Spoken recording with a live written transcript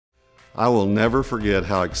I will never forget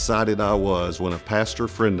how excited I was when a pastor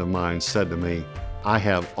friend of mine said to me, "I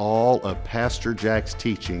have all of Pastor Jack's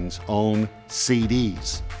teachings on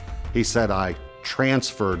CDs." He said, "I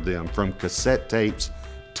transferred them from cassette tapes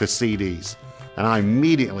to CDs." And I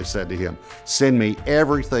immediately said to him, "Send me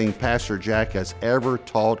everything Pastor Jack has ever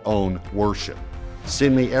taught on worship.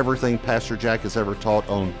 Send me everything Pastor Jack has ever taught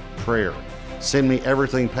on prayer. Send me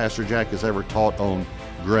everything Pastor Jack has ever taught on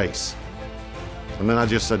grace." And then I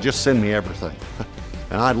just said, "Just send me everything."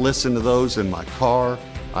 And I'd listen to those in my car.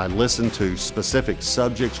 I'd listen to specific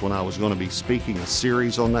subjects when I was going to be speaking a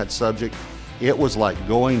series on that subject. It was like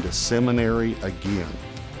going to seminary again.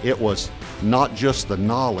 It was not just the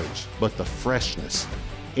knowledge, but the freshness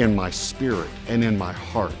in my spirit and in my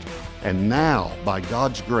heart. And now, by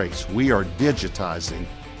God's grace, we are digitizing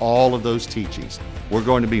all of those teachings. We're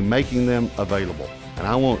going to be making them available. And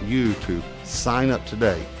I want you to sign up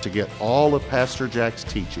today to get all of Pastor Jack's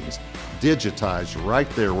teachings digitized right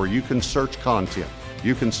there where you can search content.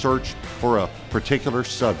 You can search for a particular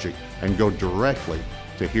subject and go directly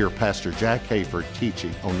to hear Pastor Jack Hayford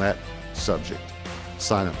teaching on that subject.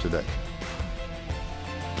 Sign up today.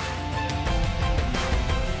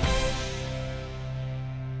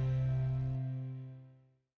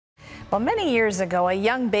 Well, many years ago, a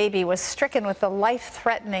young baby was stricken with a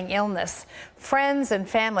life-threatening illness. Friends and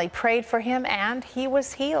family prayed for him, and he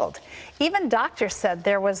was healed. Even doctors said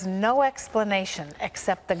there was no explanation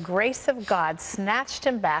except the grace of God snatched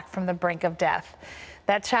him back from the brink of death.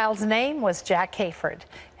 That child's name was Jack Hayford,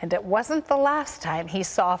 and it wasn't the last time he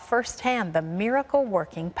saw firsthand the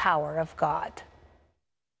miracle-working power of God.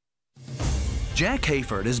 Jack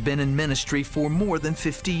Hayford has been in ministry for more than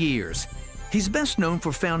 50 years. He's best known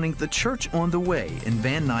for founding the Church on the Way in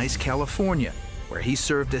Van Nuys, California, where he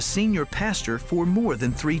served as senior pastor for more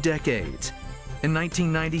than 3 decades. In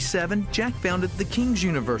 1997, Jack founded the King's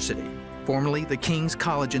University, formerly the King's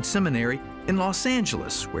College and Seminary, in Los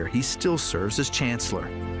Angeles, where he still serves as chancellor.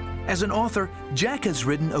 As an author, Jack has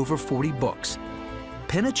written over 40 books.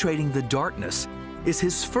 Penetrating the Darkness is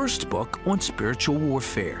his first book on spiritual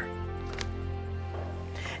warfare.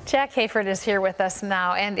 Jack Hayford is here with us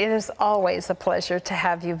now, and it is always a pleasure to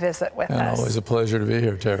have you visit with us. Always a pleasure to be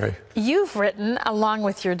here, Terry. You've written, along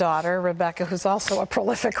with your daughter, Rebecca, who's also a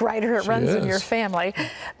prolific writer, it runs in your family,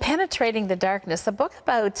 Penetrating the Darkness, a book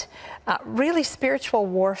about really spiritual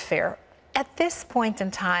warfare. At this point in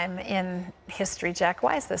time in history, Jack,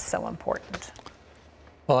 why is this so important?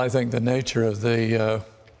 Well, I think the nature of the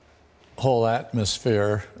whole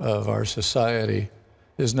atmosphere of our society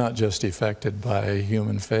is not just affected by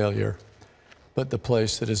human failure, but the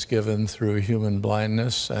place that is given through human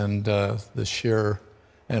blindness and the sheer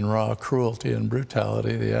and raw cruelty and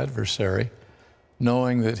brutality of the adversary,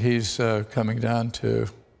 knowing that he's coming down to,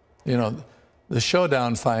 you know, the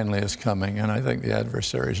showdown finally is coming, and I think the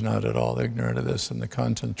adversary is not at all ignorant of this, and the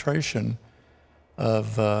concentration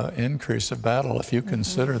of increase of battle. If you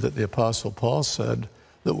consider that the Apostle Paul said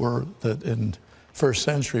that in first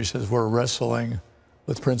century says we're wrestling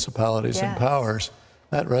with principalities and powers,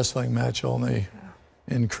 that wrestling match only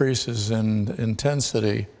increases in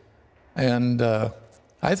intensity. And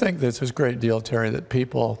I think there's a great deal, Terry, that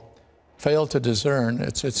people fail to discern.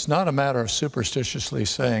 It's not a matter of superstitiously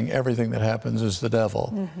saying everything that happens is the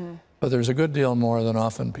devil, but there's a good deal more than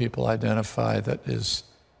often people identify that is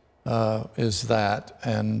that,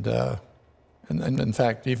 and in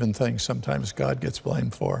fact, even things sometimes God gets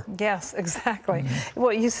blamed for. Yes, exactly.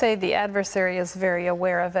 Well, you say the adversary is very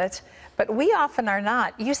aware of it, but we often are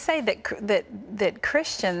not. You say that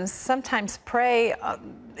Christians sometimes pray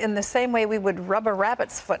in the same way we would rub a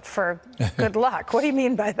rabbit's foot for good luck. What do you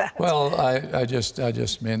mean by that? Well, I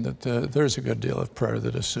just mean that there's a good deal of prayer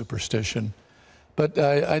that is superstition, but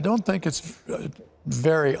I don't think it's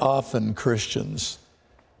very often Christians.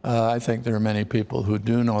 I think there are many people who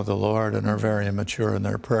do know the Lord and are very immature in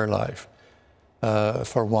their prayer life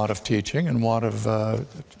for want of teaching and want of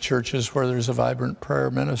churches where there's a vibrant prayer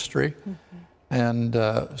ministry. And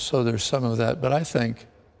so there's some of that. But I think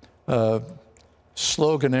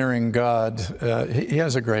sloganeering God, he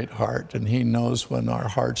has a great heart, and he knows when our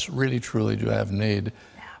hearts really, truly do have need.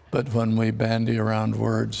 But when we bandy around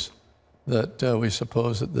words that we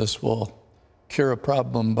suppose that this will cure a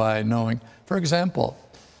problem by knowing, for example,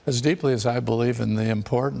 as deeply as I believe in the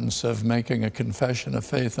importance of making a confession of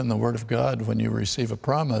faith in the Word of God when you receive a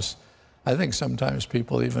promise, I think sometimes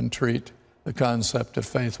people even treat the concept of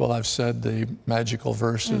faith, well, I've said the magical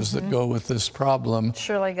verses that go with this problem.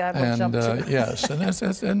 Surely God will jump to. Yes,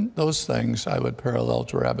 and those things I would parallel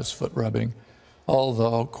to rabbit's foot rubbing,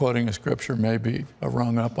 although quoting a scripture may be a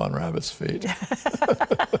rung up on rabbit's feet.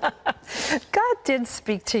 God did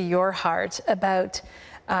speak to your heart about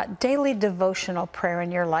daily devotional prayer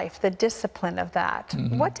in your life, the discipline of that.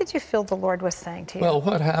 Mm-hmm. What did you feel the Lord was saying to you? Well,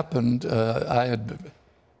 what happened, I had,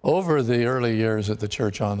 over the early years at the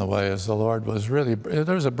Church on the Way, as the Lord was really,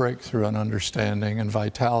 there was a breakthrough in understanding and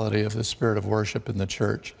vitality of the spirit of worship in the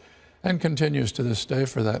church, and continues to this day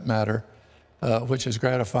for that matter, which is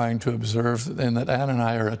gratifying to observe, and that Ann and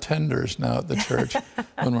I are attenders now at the church.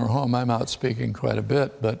 When we're home, I'm out speaking quite a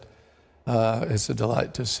bit, but it's a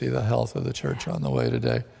delight to see the health of the Church on the Way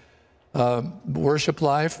today. Worship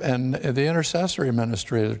life and the intercessory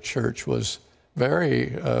ministry of the church was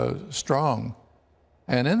very strong.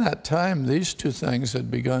 And in that time, these two things had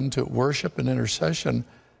begun to worship and intercession.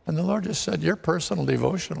 And the Lord just said, your personal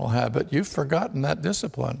devotional habit, you've forgotten that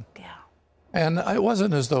discipline. Yeah. And it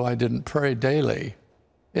wasn't as though I didn't pray daily.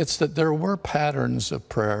 It's that there were patterns of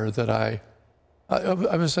prayer that I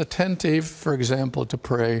was attentive, for example, to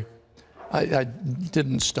pray. I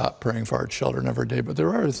didn't stop praying for our children every day, but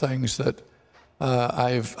there are things that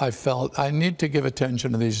I felt I need to give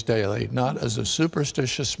attention to these daily, not as a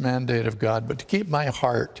superstitious mandate of God, but to keep my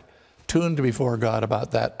heart tuned before God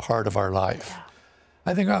about that part of our life. Yeah.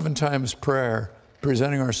 I think oftentimes prayer,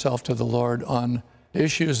 presenting ourselves to the Lord on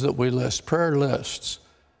issues that we list, prayer lists,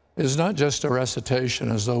 is not just a recitation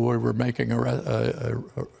as though we were making a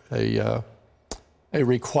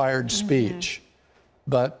required speech,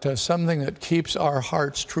 but something that keeps our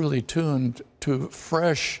hearts truly tuned to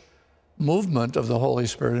fresh movement of the Holy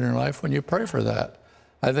Spirit in your life when you pray for that.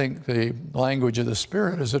 I think the language of the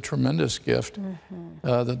Spirit is a tremendous gift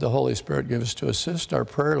that the Holy Spirit gives to assist our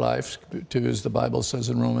prayer lives, to, as the Bible says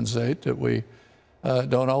in Romans 8, that we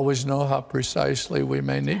don't always know how precisely we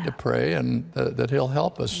may need to pray, and that He'll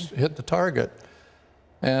help us hit the target.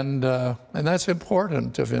 And that's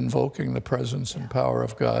important, of invoking the presence and power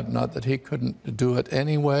of God. Not that He couldn't do it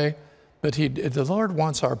anyway, but the Lord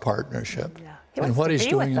wants our partnership. Yeah. And what He's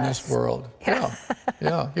doing in this world. Yeah,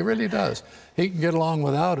 yeah, He really does. He can get along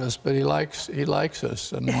without us, but He likes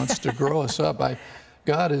us and wants to grow us up.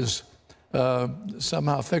 God is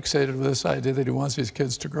somehow fixated with this idea that He wants His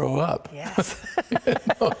kids to grow up. Yes.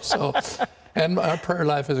 And our prayer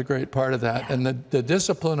life is a great part of that. And the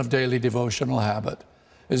discipline of daily devotional habit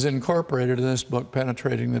is incorporated in this book,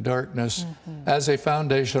 Penetrating the Darkness, as a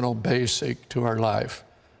foundational basic to our life.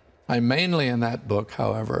 I mainly in that book,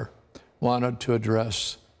 however, wanted to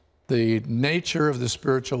address the nature of the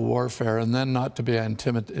spiritual warfare, and then not to be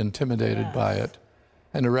intimidated by it,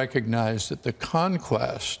 and to recognize that the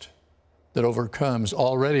conquest that overcomes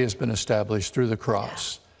already has been established through the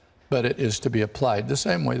cross, but it is to be applied the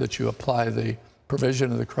same way that you apply the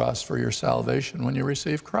provision of the cross for your salvation when you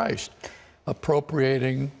receive Christ.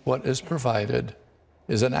 Appropriating what is provided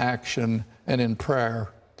is an action, and in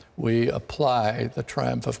prayer, we apply the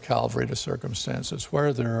triumph of Calvary to circumstances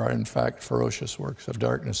where there are, in fact, ferocious works of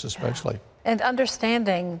darkness, especially. And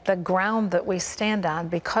understanding the ground that we stand on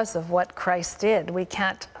because of what Christ did. We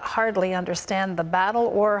can't hardly understand the battle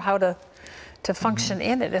or how to function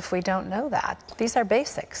in it if we don't know that. These are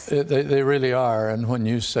basics. They really are. And when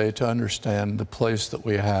you say to understand the place that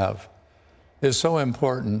we have, is so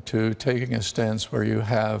important to taking a stance where you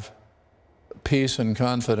have peace and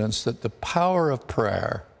confidence that the power of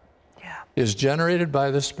prayer is generated by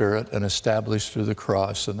the Spirit and established through the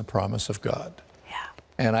cross and the promise of God. Yeah.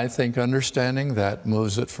 And I think understanding that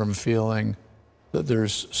moves it from feeling that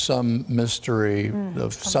there's some mystery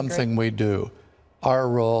of something we do. Our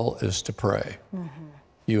role is to pray.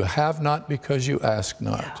 You have not because you ask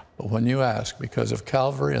not. But when you ask because of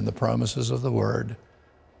Calvary and the promises of the Word,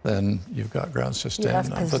 then you've got grounds to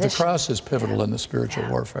stand on. But the cross is pivotal in the spiritual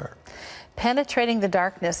warfare. Penetrating the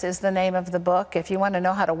Darkness is the name of the book. If you want to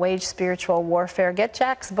know how to wage spiritual warfare, get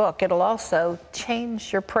Jack's book. It'll also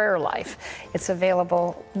change your prayer life. It's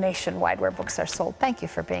available nationwide where books are sold. Thank you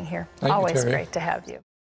for being here. Thank you, Always Terry. great to have you.